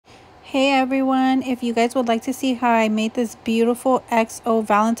Hey everyone, if you guys would like to see how I made this beautiful XO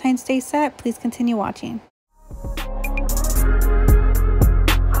Valentine's Day set, please continue watching.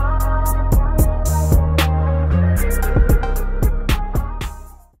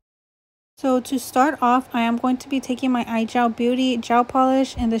 So to start off, I am going to be taking my Igel Beauty gel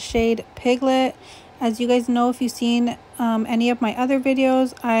polish in the shade Piglet. As you guys know, if you've seen any of my other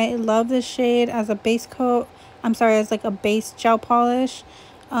videos, I love this shade as a base coat. As like a base gel polish.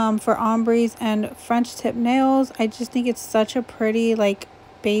 For ombres and French tip nails. I just think it's such a pretty like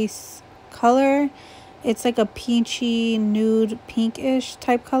base color. It's like a peachy nude pinkish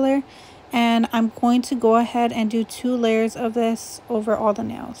type color, and I'm going to go ahead and do 2 layers of this over all the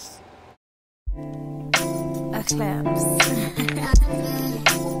nails.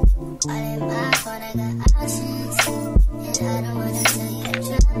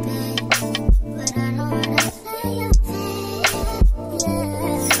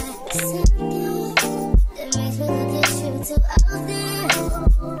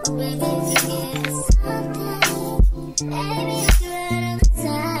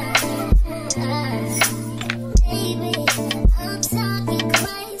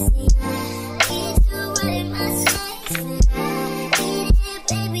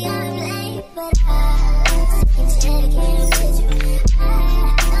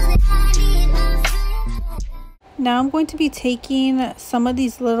 Now I'm going to be taking some of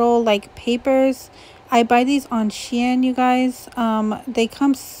these little like papers. I buy these on Shein, you guys. They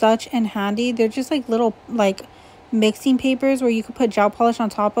come such in handy. They're just like little like mixing papers where you could put gel polish on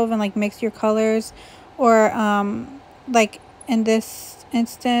top of and like mix your colors. Or like in this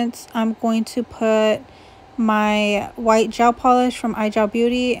instance, I'm going to put my white gel polish from Igel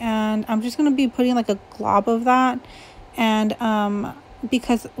Beauty, and I'm just going to be putting like a glob of that. And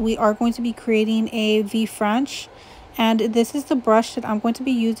because we are going to be creating a V French, and this is the brush that I'm going to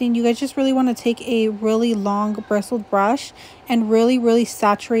be using. You guys just really want to take a really long bristled brush and really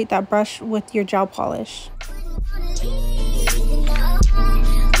saturate that brush with your gel polish.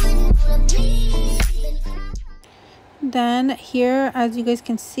 Then here, as you guys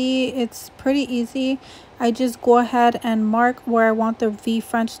can see, it's pretty easy. I just go ahead and mark where I want the V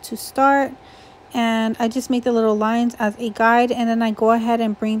French to start, and I just make the little lines as a guide, and then I go ahead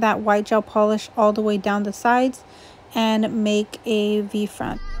and bring that white gel polish all the way down the sides and make a V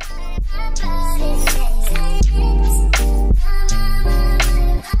front.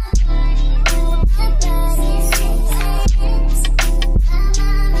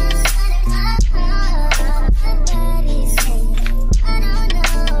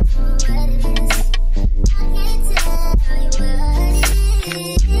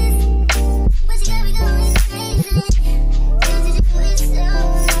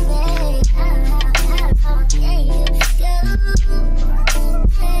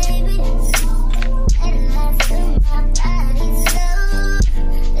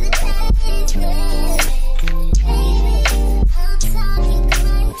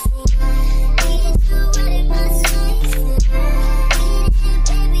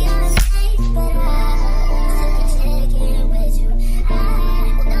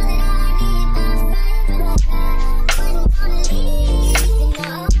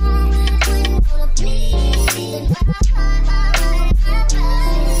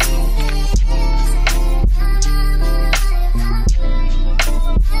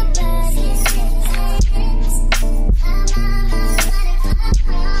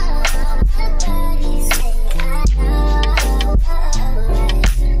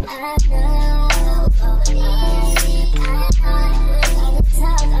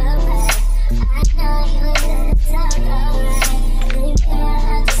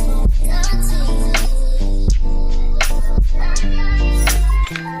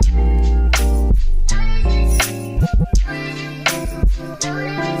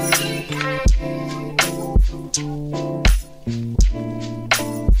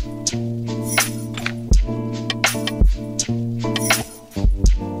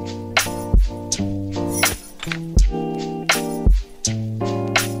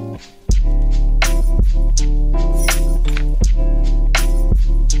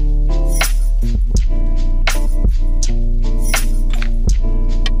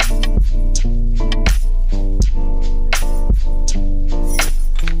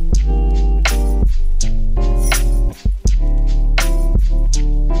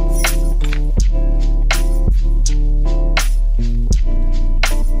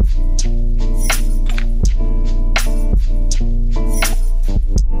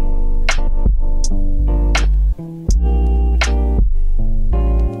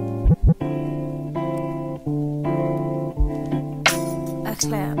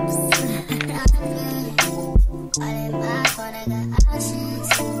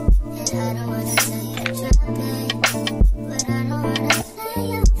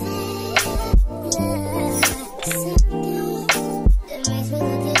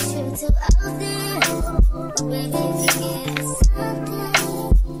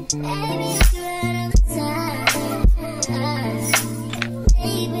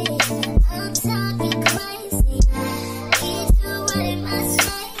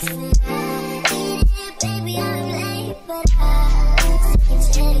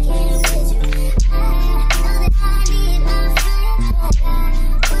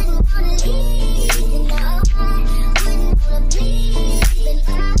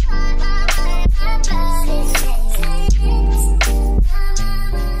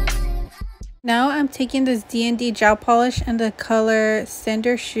 Now I'm taking this D&D gel polish in the color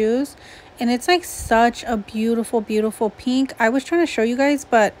Cinder Shoes, and it's like such a beautiful pink. I was trying to show you guys,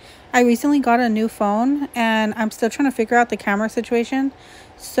 but I recently got a new phone and I'm still trying to figure out the camera situation,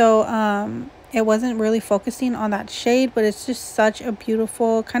 so it wasn't really focusing on that shade, but it's just such a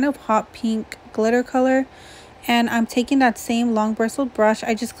beautiful kind of hot pink glitter color. And I'm taking that same long bristled brush.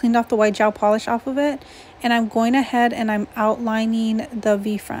 I just cleaned off the white gel polish off of it, and I'm going ahead and I'm outlining the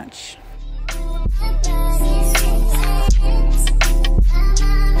V French.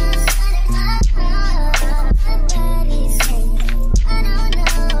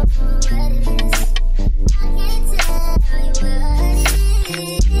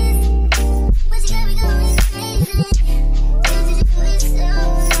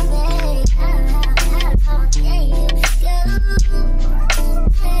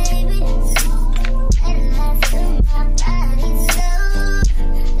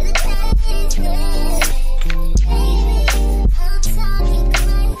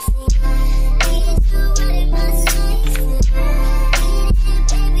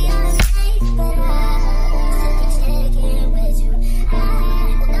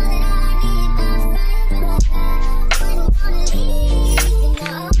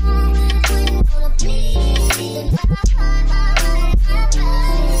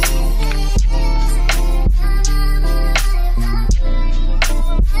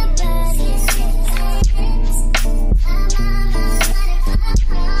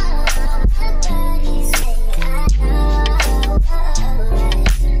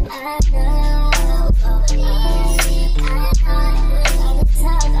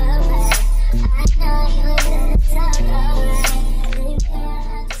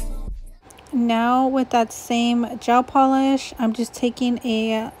 Now with that same gel polish, I'm just taking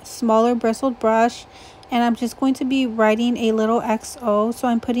a smaller bristled brush and I'm just going to be writing a little XO. So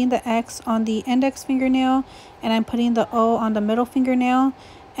I'm putting the X on the index fingernail and I'm putting the O on the middle fingernail.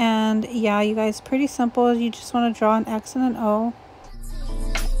 And yeah, you guys, pretty simple. You just want to draw an X and an O.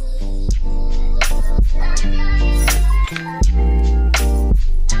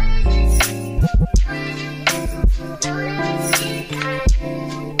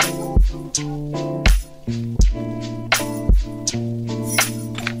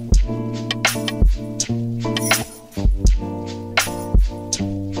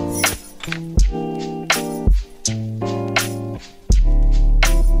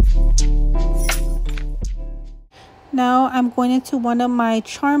 Now I'm going into one of my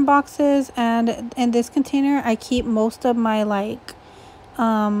charm boxes, and in this container I keep most of my like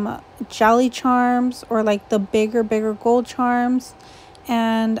jelly charms, or like the bigger gold charms.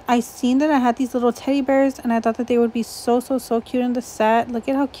 And I seen that I had these little teddy bears and I thought that they would be so cute in the set. Look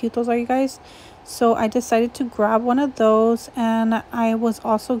at how cute those are, you guys. So I decided to grab one of those, and I was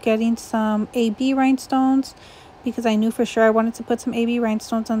also getting some AB rhinestones because I knew for sure I wanted to put some AB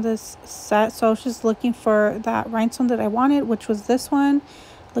rhinestones on this set. So I was just looking for that rhinestone that I wanted, which was this one.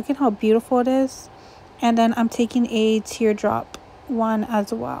 Look at how beautiful it is. And then I'm taking a teardrop one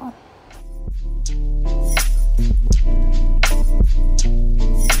as well.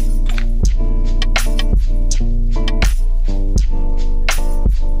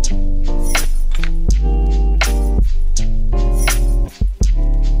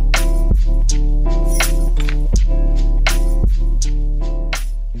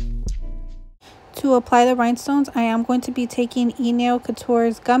 To apply the rhinestones, I am going to be taking E-Nail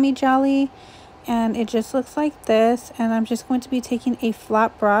Couture's Gummy Jelly, and it just looks like this. And I'm just going to be taking a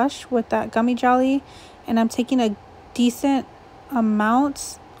flat brush with that gummy jelly, and I'm taking a decent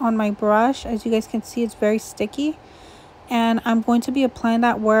amount on my brush. As you guys can see, it's very sticky, and I'm going to be applying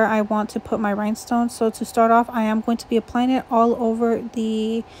that where I want to put my rhinestones. So to start off, I am going to be applying it all over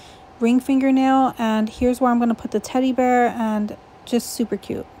the ring fingernail, and here's where I'm going to put the teddy bear, and just super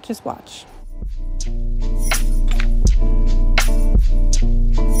cute. Just watch.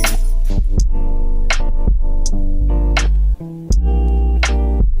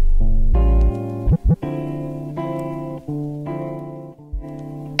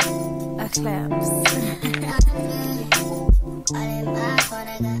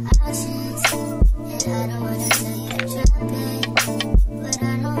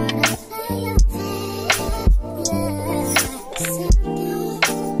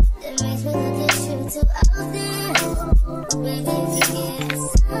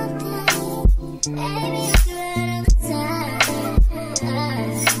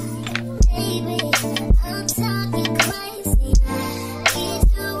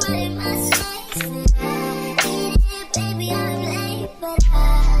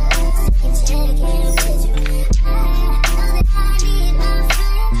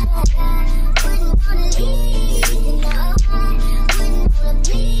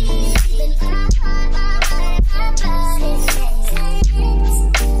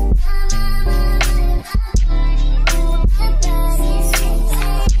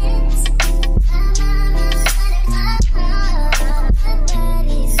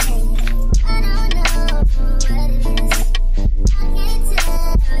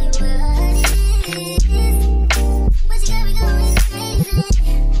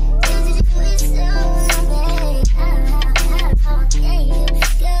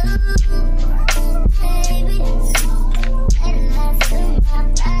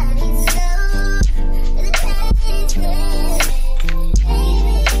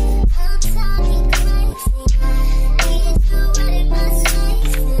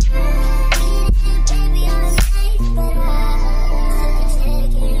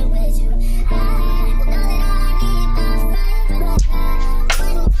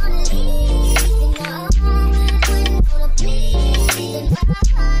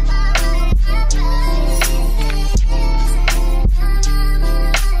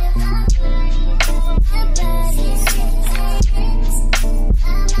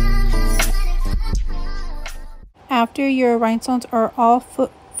 After your rhinestones are all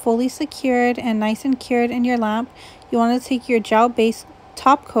fully secured and nice and cured in your lamp, you want to take your gel base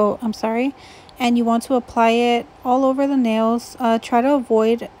top coat, and you want to apply it all over the nails. Try to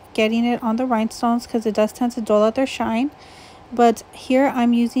avoid getting it on the rhinestones because it does tend to dull out their shine. But here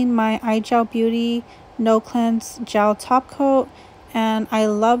I'm using my Igel Beauty No Cleanse Gel Top Coat, and I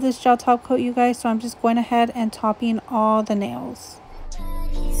love this gel top coat, you guys, so I'm just going ahead and topping all the nails.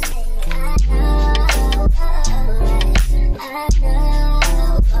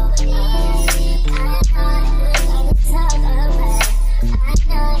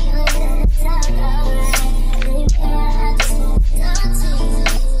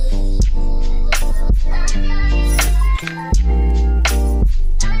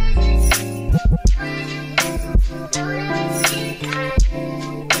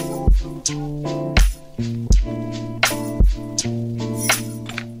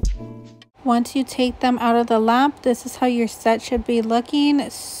 Once you take them out of the lamp, this is how your set should be looking.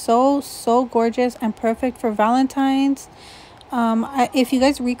 So gorgeous and perfect for Valentine's. If you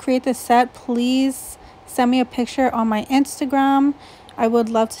guys recreate the set, please send me a picture on my Instagram. I would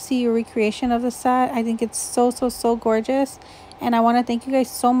love to see your recreation of the set. I think it's so gorgeous, and I want to thank you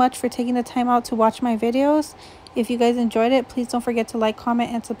guys so much for taking the time out to watch my videos. If you guys enjoyed it, please don't forget to like,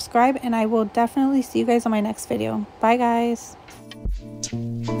 comment, and subscribe, and I will definitely see you guys on my next video. Bye guys.